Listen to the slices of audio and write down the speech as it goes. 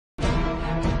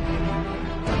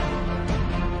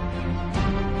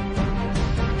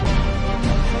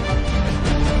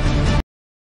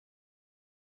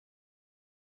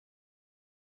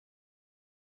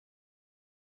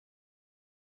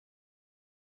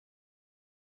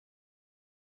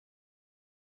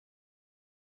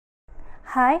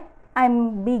Hi,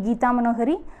 I'm B. Geeta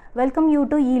Manohari. Welcome you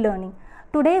to e-learning.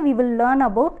 Today we will learn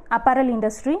about apparel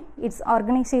industry, its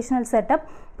organizational setup,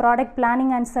 product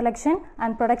planning and selection,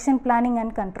 and production planning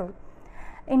and control.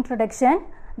 Introduction.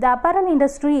 The apparel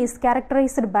industry is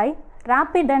characterized by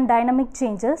rapid and dynamic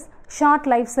changes, short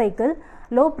life cycle,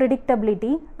 low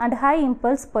predictability, and high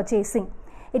impulse purchasing.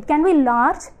 It can be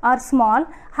large or small,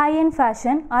 high-end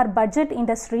fashion or budget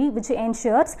industry which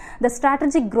ensures the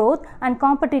strategic growth and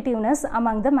competitiveness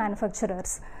among the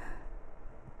manufacturers.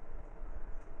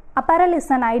 Apparel is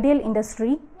an ideal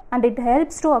industry and it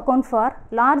helps to account for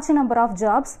large number of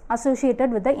jobs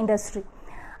associated with the industry.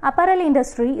 Apparel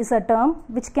industry is a term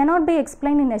which cannot be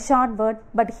explained in a short word,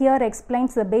 but here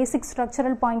explains the basic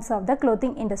structural points of the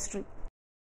clothing industry.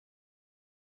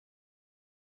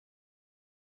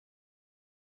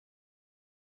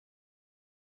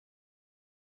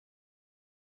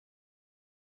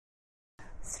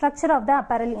 Structure of the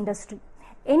apparel industry.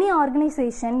 Any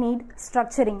organization need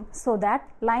structuring so that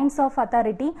lines of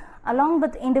authority along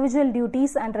with individual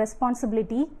duties and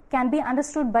responsibility can be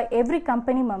understood by every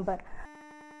company member.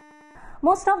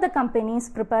 Most of the companies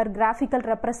prepare graphical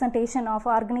representation of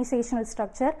organizational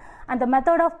structure, and the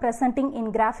method of presenting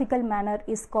in graphical manner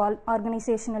is called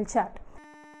organizational chart.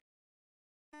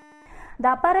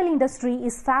 The apparel industry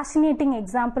is fascinating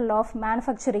example of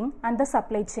manufacturing and the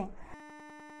supply chain.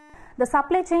 The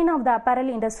supply chain of the apparel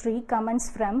industry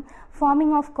commences from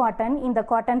farming of cotton in the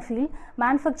cotton field,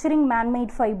 manufacturing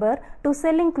man-made fiber, to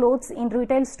selling clothes in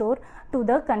retail store to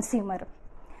the consumer.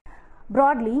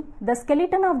 Broadly, the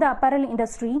skeleton of the apparel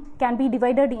industry can be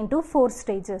divided into 4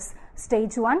 stages.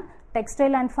 Stage 1,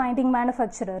 textile and finding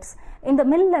manufacturers. In the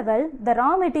mill level, the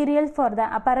raw material for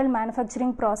the apparel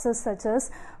manufacturing process such as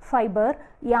fiber,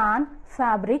 yarn,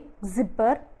 fabric,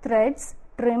 zipper, threads,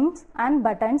 trims and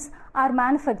buttons are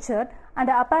manufactured, and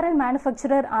the apparel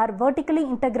manufacturer are vertically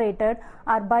integrated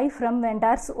or buy from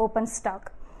vendors open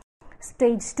stock.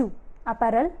 Stage 2,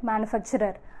 apparel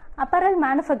manufacturer. Apparel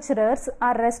manufacturers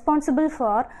are responsible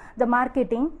for the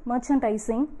marketing,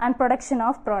 merchandising and production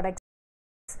of products.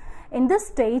 In this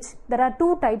stage, there are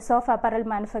 2 types of apparel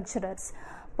manufacturers: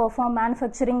 perform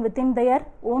manufacturing within their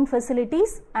own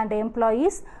facilities, and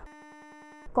employees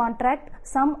contract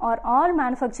some or all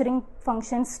manufacturing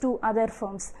functions to other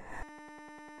firms.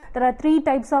 There are 3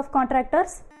 types of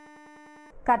contractors: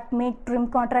 cut, make,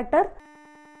 trim contractor,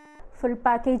 full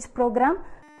package program,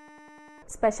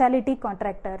 specialty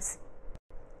contractors.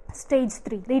 Stage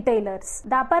 3, retailers.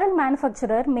 The apparel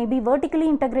manufacturer may be vertically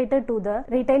integrated to the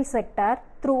retail sector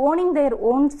through owning their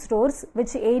own stores,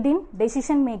 which aid in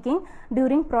decision making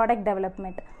during product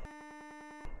development.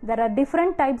 There are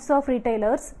different types of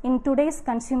retailers in today's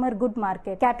consumer good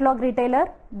market: catalog retailer,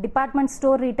 department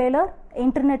store retailer,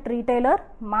 internet retailer,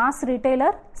 mass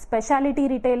retailer, specialty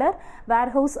retailer,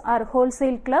 warehouse or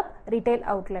wholesale club retail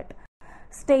outlet.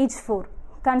 Stage 4,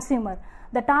 consumer.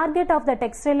 The target of the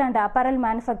textile and apparel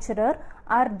manufacturer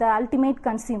are the ultimate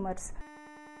consumers.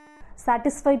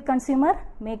 Satisfied consumer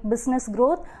make business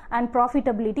growth and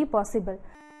profitability possible.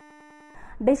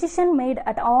 Decisions made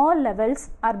at all levels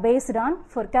are based on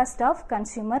forecast of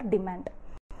consumer demand.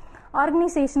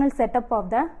 Organizational setup of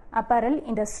the apparel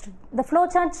industry. The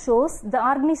flowchart shows the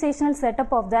organizational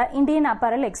setup of the Indian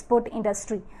apparel export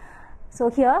industry.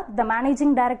 So here the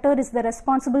managing director is the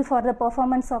responsible for the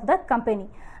performance of the company.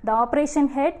 The operation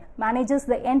head manages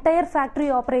the entire factory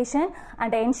operation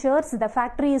and ensures the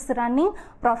factory is running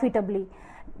profitably.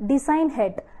 Design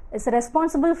head is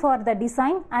responsible for the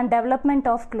design and development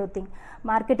of clothing.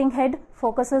 Marketing head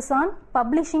focuses on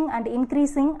publishing and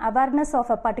increasing awareness of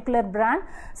a particular brand,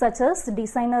 such as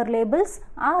designer labels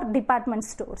or department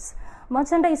stores.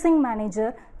 Merchandising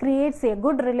manager creates a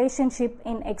good relationship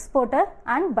in exporter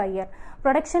and buyer.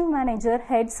 Production manager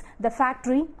heads the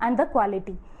factory and the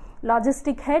quality.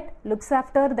 Logistic head looks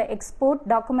after the export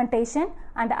documentation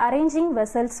and arranging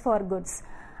vessels for goods.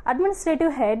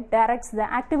 Administrative head directs the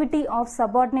activity of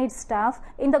subordinate staff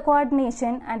in the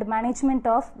coordination and management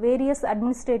of various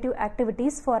administrative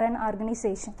activities for an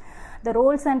organization. The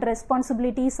roles and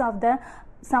responsibilities of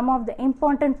some of the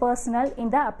important personnel in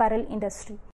the apparel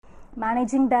industry.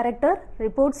 Managing director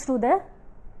reports to the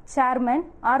chairman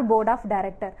or board of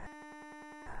director.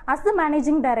 As the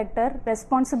managing director,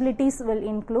 responsibilities will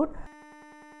include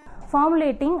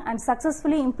formulating and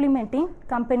successfully implementing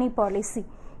company policy,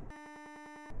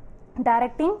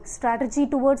 directing strategy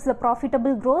towards the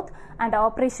profitable growth and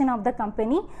operation of the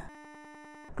company,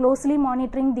 closely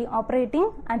monitoring the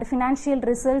operating and financial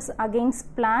results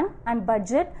against plan and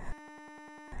budget,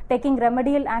 taking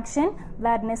remedial action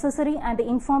where necessary and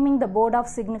informing the board of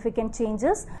significant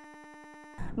changes,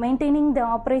 maintaining the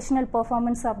operational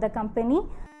performance of the company,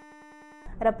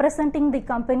 representing the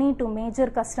company to major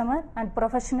customer and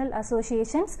professional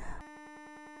associations,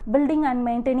 building and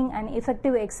maintaining an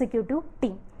effective executive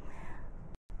team.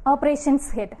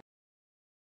 Operations head.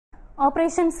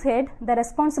 Operations head, the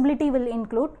responsibility will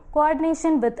include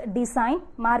coordination with design,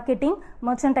 marketing,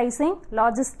 merchandising,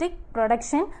 logistics,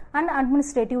 production and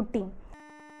administrative team.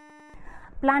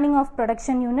 Planning of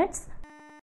production units,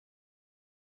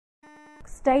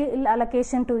 style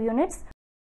allocation to units,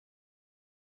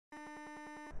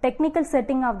 technical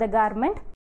setting of the garment,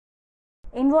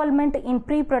 involvement in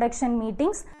pre-production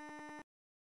meetings,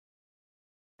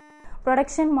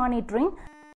 production monitoring,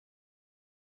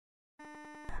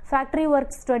 factory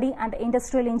work study and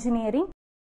industrial engineering,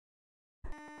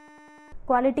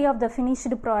 quality of the finished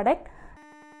product,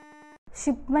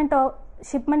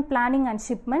 shipment planning and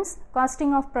shipments,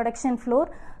 costing of production floor,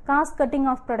 cost cutting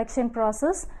of production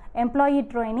process, employee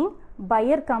training,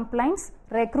 buyer compliance,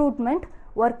 recruitment,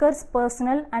 workers'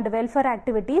 personal and welfare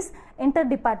activities,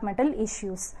 interdepartmental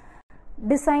issues.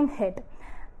 Design head.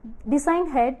 Design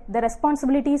head, the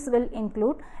responsibilities will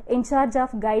include in charge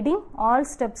of guiding all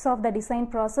steps of the design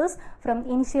process from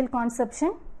initial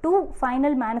conception to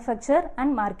final manufacture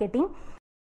and marketing,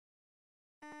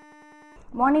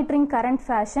 monitoring current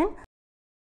fashion,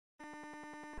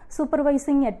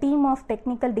 supervising a team of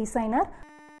technical designer,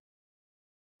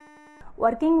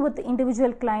 working with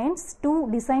individual clients to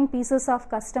design pieces of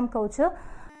custom couture,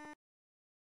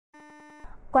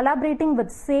 collaborating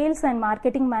with sales and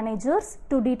marketing managers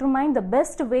to determine the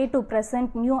best way to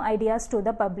present new ideas to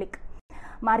the public.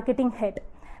 Marketing head.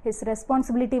 His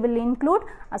responsibility will include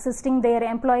assisting their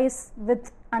employees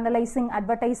with analyzing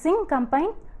advertising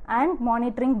campaign and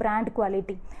monitoring brand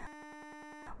quality,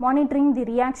 monitoring the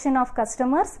reaction of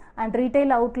customers and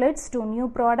retail outlets to new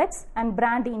products and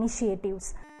brand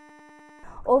initiatives,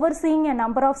 overseeing a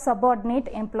number of subordinate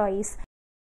employees,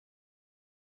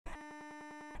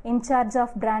 in charge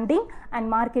of branding and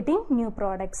marketing new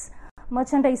products.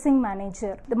 Merchandising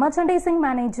manager. The merchandising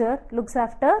manager looks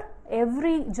after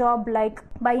every job like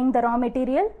buying the raw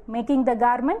material, making the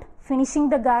garment, finishing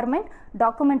the garment,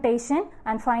 documentation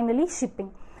and finally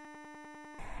shipping.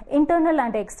 Internal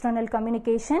and external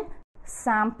communication,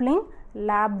 sampling,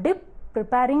 lab dip,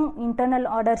 preparing internal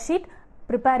order sheet,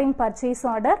 preparing purchase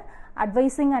order,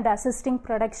 advising and assisting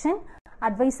production,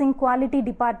 advising quality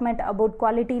department about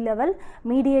quality level,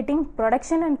 mediating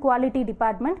production and quality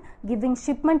department, giving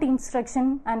shipment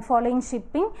instruction and following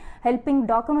shipping, helping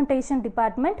documentation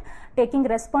department, taking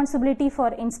responsibility for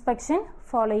inspection,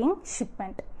 following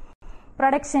shipment.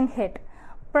 Production head.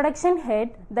 Production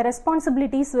head, the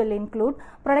responsibilities will include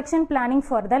production planning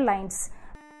for the lines,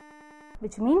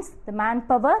 which means the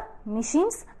manpower,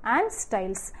 machines and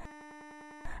styles,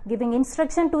 giving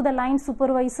instruction to the line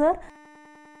supervisor,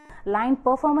 line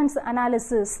performance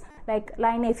analysis like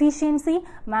line efficiency,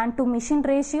 man to machine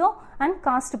ratio and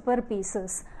cost per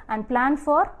pieces, and plan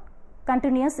for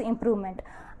continuous improvement,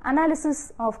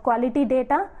 analysis of quality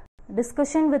data,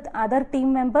 discussion with other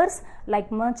team members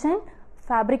like merchant,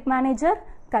 fabric manager,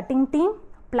 cutting team,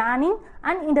 planning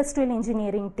and industrial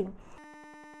engineering team,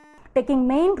 taking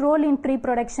main role in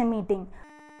pre-production meeting,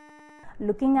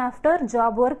 looking after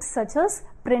job works such as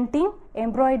printing,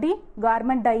 embroidery,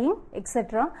 garment dyeing,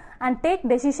 etc. and take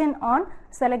decision on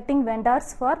selecting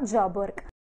vendors for job work.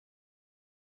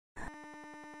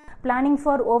 Planning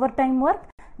for overtime work,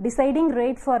 deciding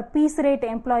rate for piece rate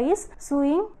employees,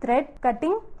 sewing, thread,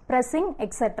 cutting, pressing,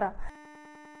 etc.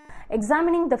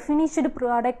 Examining the finished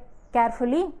product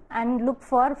carefully and look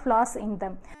for flaws in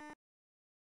them.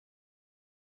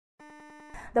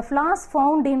 The flaws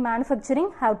found in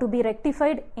manufacturing have to be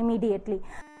rectified immediately.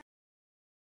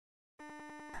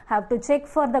 Have to check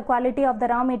for the quality of the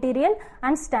raw material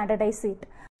and standardize it.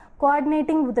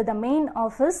 Coordinating with the main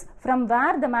office from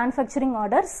where the manufacturing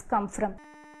orders come from.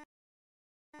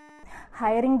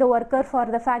 Hiring the worker for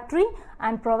the factory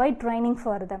and provide training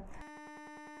for them.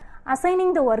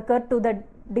 Assigning the worker to the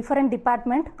different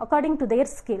department according to their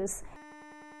skills.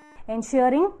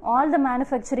 Ensuring all the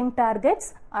manufacturing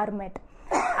targets are met.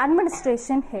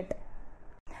 Administration head.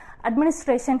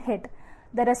 Administration head.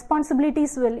 The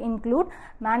responsibilities will include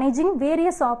managing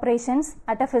various operations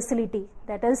at a facility,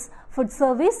 that is food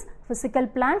service, physical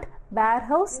plant,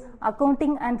 warehouse,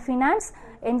 accounting and finance,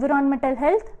 environmental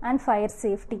health and fire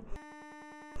safety.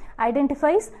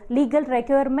 Identifies legal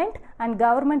requirement and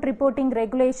government reporting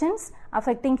regulations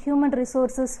affecting human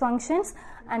resources functions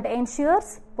and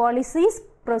ensures policies,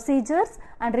 procedures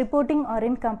and reporting are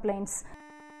in compliance.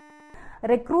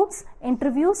 Recruits,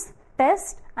 interviews,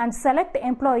 test and select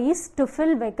employees to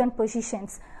fill vacant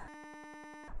positions.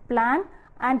 Plan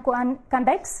and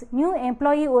conducts new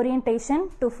employee orientation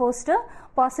to foster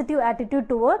positive attitude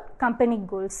toward company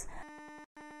goals.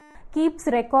 Keeps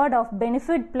record of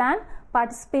benefit plan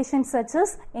participation such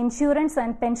as insurance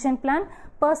and pension plan,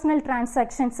 personal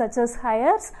transactions such as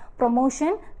hires,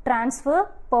 promotion,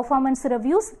 transfer, performance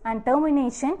reviews and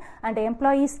termination, and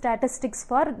employee statistics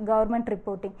for government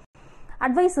reporting.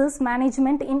 Advises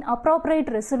management in appropriate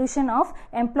resolution of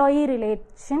employee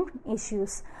relation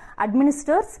issues.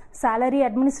 Administers salary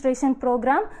administration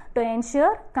program to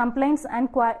ensure compliance and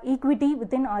equity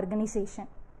within organization.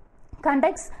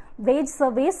 Conducts wage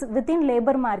surveys within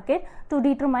labor market to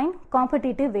determine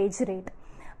competitive wage rate.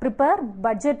 Prepare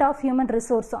budget of human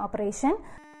resource operation.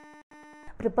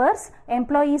 Prepares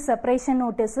employee separation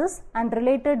notices and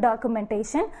related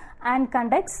documentation and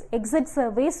conducts exit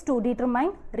surveys to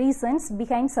determine reasons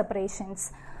behind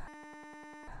separations.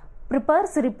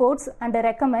 Prepares reports and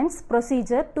recommends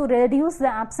procedure to reduce the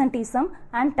absenteeism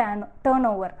and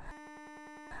turnover.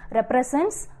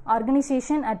 Represents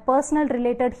organization at personal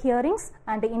related hearings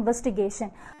and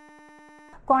investigation.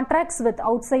 Contracts with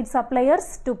outside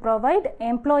suppliers to provide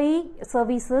employee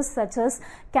services such as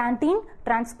canteen,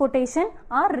 transportation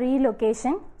or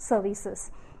relocation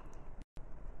services.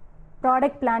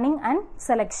 Product planning and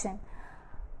selection.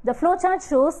 The flowchart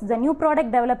shows the new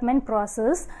product development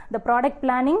process. The product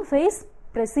planning phase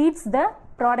precedes the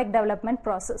product development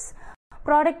process.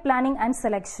 Product planning and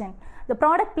selection. The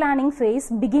product planning phase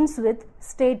begins with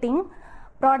stating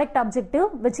product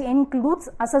objective, which includes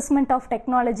assessment of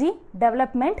technology,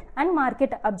 development and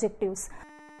market objectives.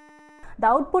 The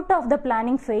output of the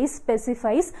planning phase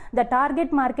specifies the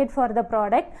target market for the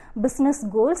product, business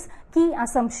goals, key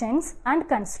assumptions and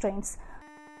constraints.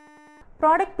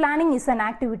 Product planning is an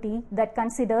activity that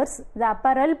considers the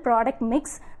apparel product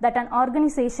mix that an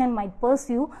organization might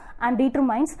pursue and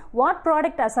determines what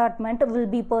product assortment will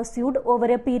be pursued over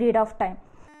a period of time.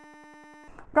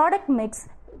 Product mix,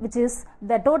 which is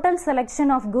the total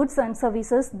selection of goods and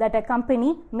services that a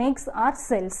company makes or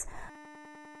sells.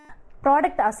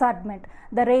 Product assortment,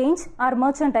 the range or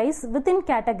merchandise within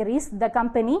categories the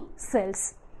company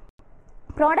sells.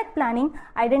 Product planning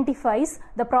identifies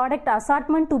the product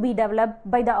assortment to be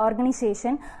developed by the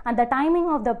organization and the timing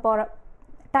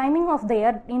of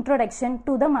their introduction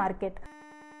to the market.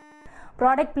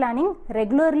 Product planning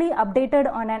regularly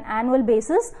updated on an annual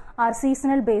basis or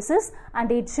seasonal basis,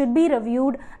 and it should be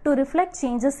reviewed to reflect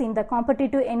changes in the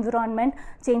competitive environment,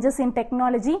 changes in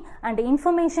technology and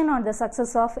information on the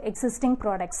success of existing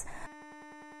products.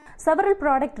 Several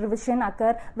product revisions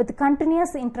occur with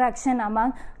continuous interaction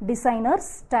among designers,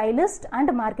 stylists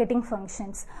and marketing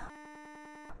functions.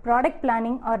 Product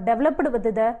planning are developed with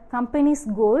the company's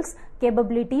goals,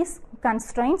 capabilities,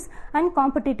 constraints and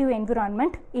competitive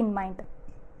environment in mind.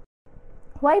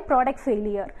 Why product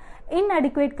failure?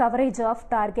 Inadequate coverage of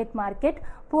target market,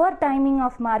 poor timing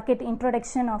of market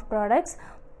introduction of products,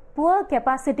 poor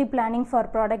capacity planning for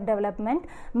product development,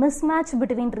 mismatch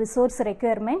between resource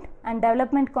requirement and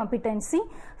development competency,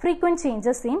 frequent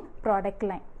changes in product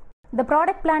line. The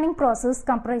product planning process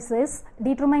comprises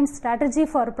determine strategy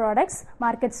for products,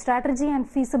 market strategy and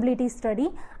feasibility study,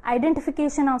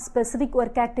 identification of specific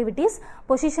work activities,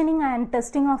 positioning and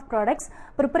testing of products,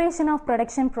 preparation of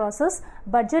production process,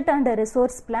 budget and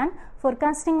resource plan,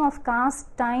 forecasting of cost,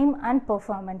 time and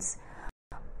performance.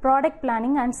 Product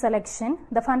planning and selection,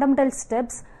 the fundamental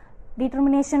steps,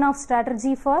 determination of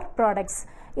strategy for products.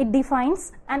 It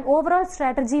defines an overall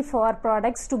strategy for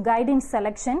products to guide in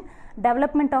selection,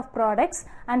 development of products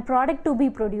and product to be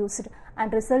produced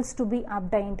and results to be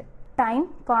obtained, time,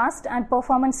 cost and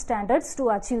performance standards to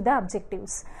achieve the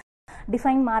objectives.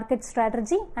 Define market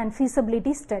strategy and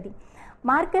feasibility study.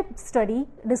 Market study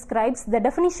describes the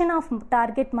definition of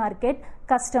target market,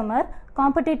 customer,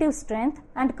 competitive strength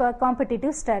and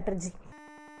competitive strategy.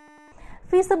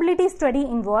 Feasibility study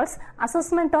involves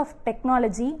assessment of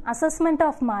technology, assessment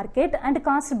of market and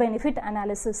cost benefit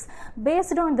analysis.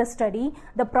 Based on the study,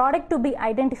 the product to be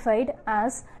identified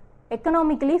as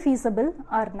economically feasible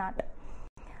or not.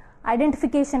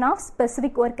 Identification of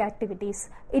specific work activities.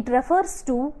 It refers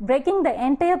to breaking the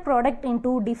entire product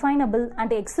into definable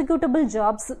and executable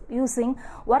jobs using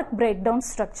work breakdown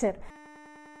structure.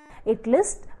 It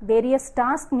lists various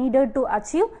tasks needed to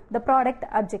achieve the product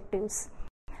objectives.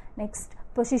 Next,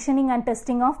 positioning and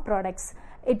testing of products.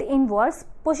 It involves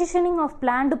positioning of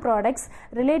planned products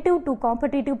relative to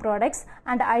competitive products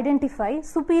and identify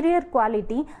superior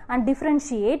quality and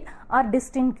differentiate or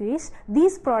distinguish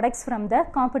these products from the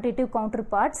competitive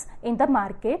counterparts in the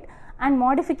market and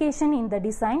modification in the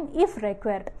design if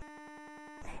required.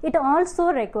 It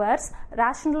also requires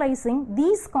rationalizing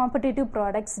these competitive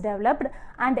products developed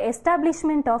and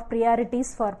establishment of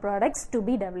priorities for products to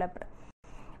be developed.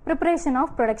 Preparation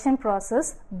of production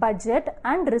process, budget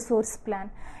and resource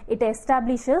plan. It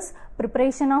establishes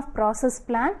preparation of process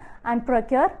plan and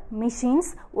procure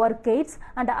machines, work aids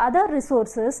and other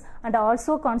resources, and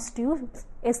also constitutes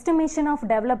estimation of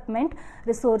development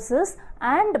resources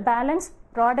and balance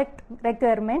product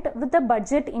requirement with the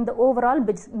budget in the overall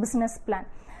business plan.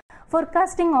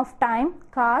 Forecasting of time,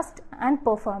 cost and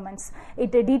performance.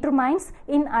 It determines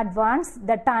in advance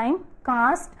the time,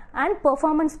 cost and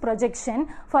performance projection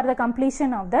for the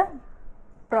completion of the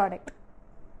product.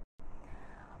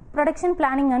 Production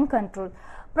planning and control.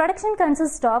 Production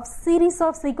consists of series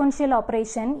of sequential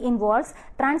operation, involves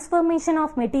transformation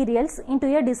of materials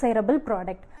into a desirable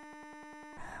product.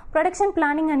 Production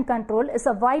planning and control is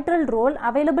a vital role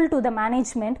available to the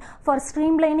management for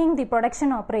streamlining the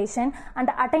production operation and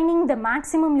attaining the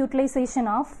maximum utilization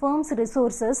of firm's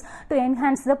resources to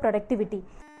enhance the productivity.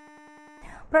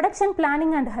 Production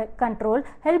planning and control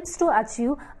helps to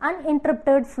achieve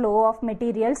uninterrupted flow of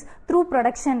materials through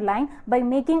production line by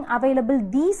making available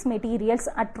these materials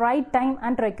at right time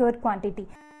and required quantity.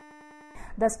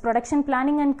 Thus, production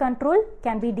planning and control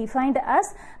can be defined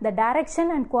as the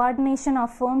direction and coordination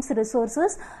of firm's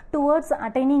resources towards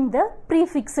attaining the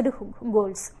prefixed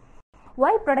goals.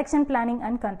 Why production planning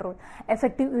and control?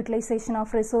 Effective utilization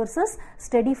of resources,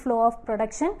 steady flow of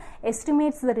production,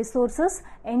 estimates the resources,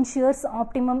 ensures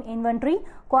optimum inventory,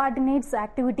 coordinates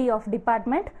activity of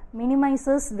department,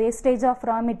 minimizes wastage of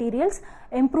raw materials,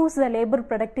 improves the labor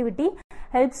productivity,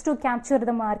 helps to capture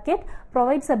the market,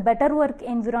 provides a better work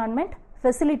environment,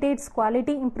 facilitates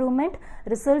quality improvement,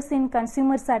 results in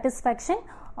consumer satisfaction,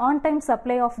 on-time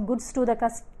supply of goods to the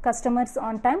customers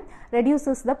on time,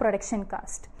 reduces the production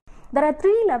cost. There are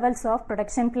three levels of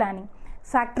production planning: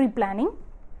 factory planning,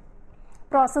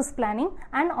 process planning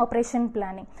and operation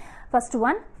planning. First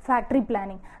one, factory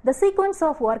planning. The sequence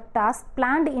of work tasks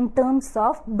planned in terms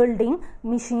of building,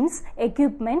 machines,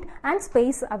 equipment and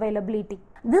space availability.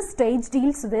 This stage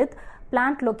deals with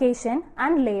plant location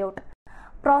and layout.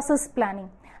 Process planning.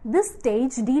 This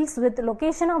stage deals with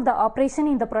location of the operation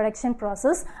in the production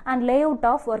process and layout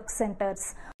of work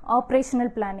centers. Operational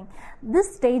planning.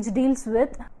 This stage deals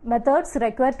with methods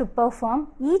required to perform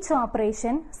each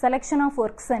operation, selection of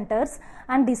work centers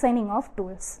and designing of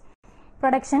tools.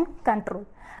 Production control.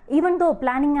 Even though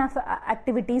planning of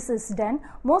activities is done,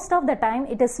 most of the time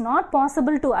it is not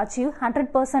possible to achieve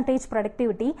 100%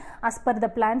 productivity as per the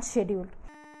planned schedule.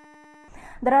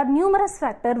 There are numerous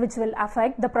factors which will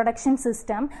affect the production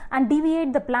system and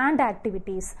deviate the planned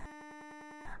activities.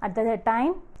 At the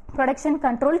time, production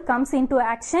control comes into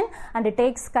action and it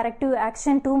takes corrective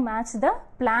action to match the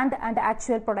planned and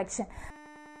actual production.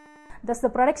 Thus, the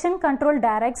production control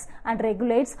directs and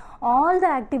regulates all the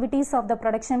activities of the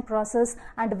production process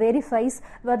and verifies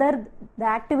whether the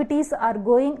activities are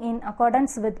going in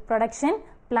accordance with production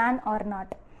plan or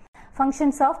not.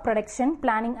 Functions of production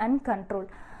planning and control.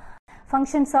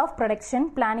 Functions of production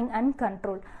planning and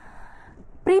control.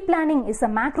 Pre-planning is a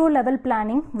macro level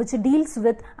planning which deals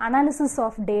with analysis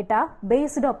of data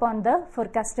based upon the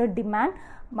forecasted demand,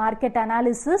 market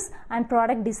analysis and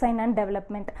product design and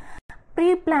development.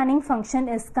 Pre-planning function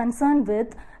is concerned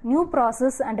with new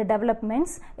process and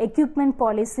developments, equipment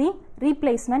policy,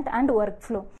 replacement and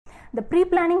workflow. The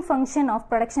pre-planning function of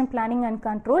production planning and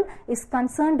control is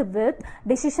concerned with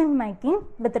decision making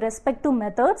with respect to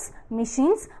methods,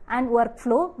 machines and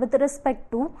workflow with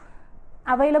respect to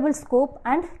available scope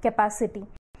and capacity.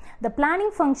 The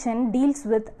planning function deals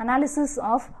with analysis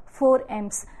of 4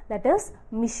 M's, that is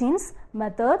machines,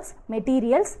 methods,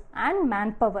 materials and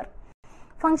manpower.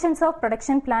 Functions of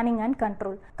production planning and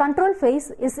control. Control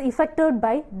phase is effected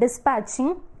by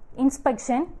dispatching,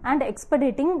 inspection and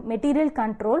expediting material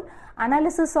control,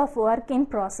 analysis of work in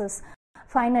process.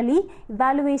 Finally,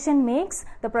 evaluation makes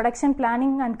the production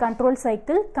planning and control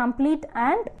cycle complete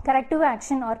and corrective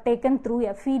action are taken through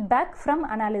a feedback from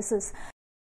analysis.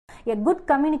 A good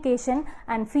communication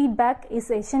and feedback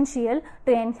is essential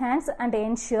to enhance and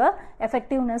ensure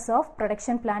effectiveness of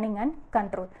production planning and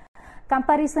control.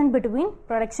 Comparison between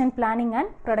production planning and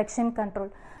production control.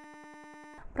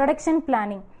 Production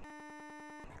planning.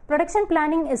 Production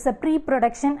planning is a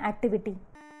pre-production activity.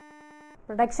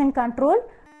 Production control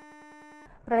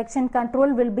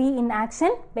will be in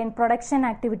action when production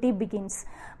activity begins.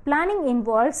 Planning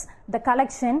involves the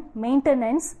collection,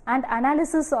 maintenance and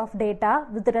analysis of data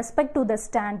with respect to the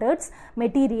standards,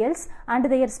 materials and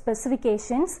their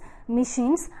specifications,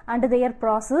 machines and their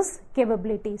process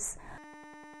capabilities.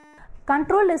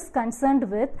 Control is concerned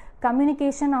with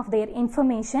communication of their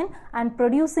information and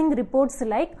producing reports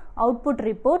like output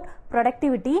report,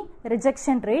 productivity,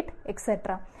 rejection rate,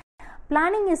 etc.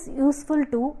 Planning is useful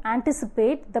to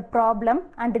anticipate the problem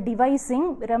and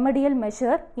devising remedial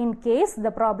measure in case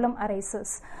the problem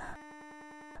arises.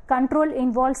 Control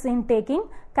involves in taking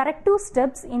corrective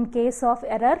steps in case of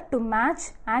error to match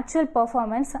actual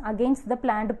performance against the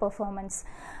planned performance.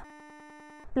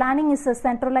 Planning is a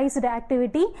centralized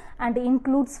activity and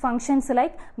includes functions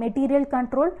like material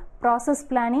control, process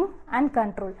planning, and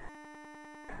control.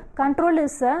 Control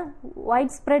is a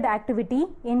widespread activity,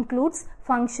 includes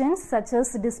functions such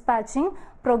as dispatching,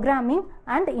 programming,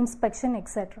 and inspection,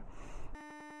 etc.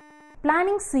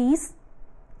 Planning sees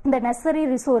the necessary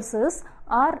resources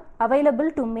are available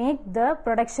to make the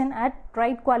production at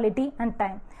right quality and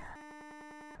time.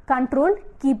 Control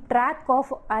keep track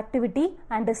of activity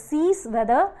and sees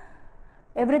whether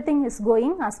everything is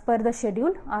going as per the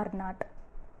schedule or not.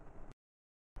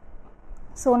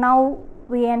 So now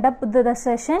we end up with the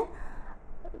session.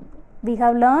 We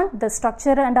have learned the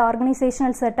structure and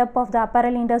organizational setup of the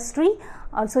apparel industry.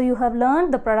 Also you have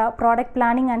learned the product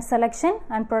planning and selection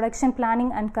and production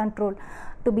planning and control.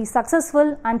 To be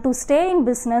successful and to stay in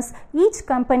business, each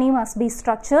company must be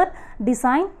structured,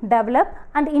 design, develop,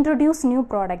 and introduce new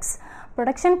products.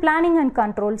 Production planning and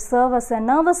control serve as a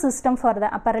nervous system for the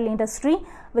apparel industry,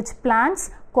 which plans,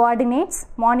 coordinates,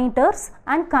 monitors,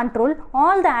 and control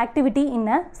all the activity in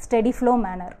a steady flow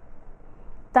manner.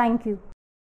 Thank you.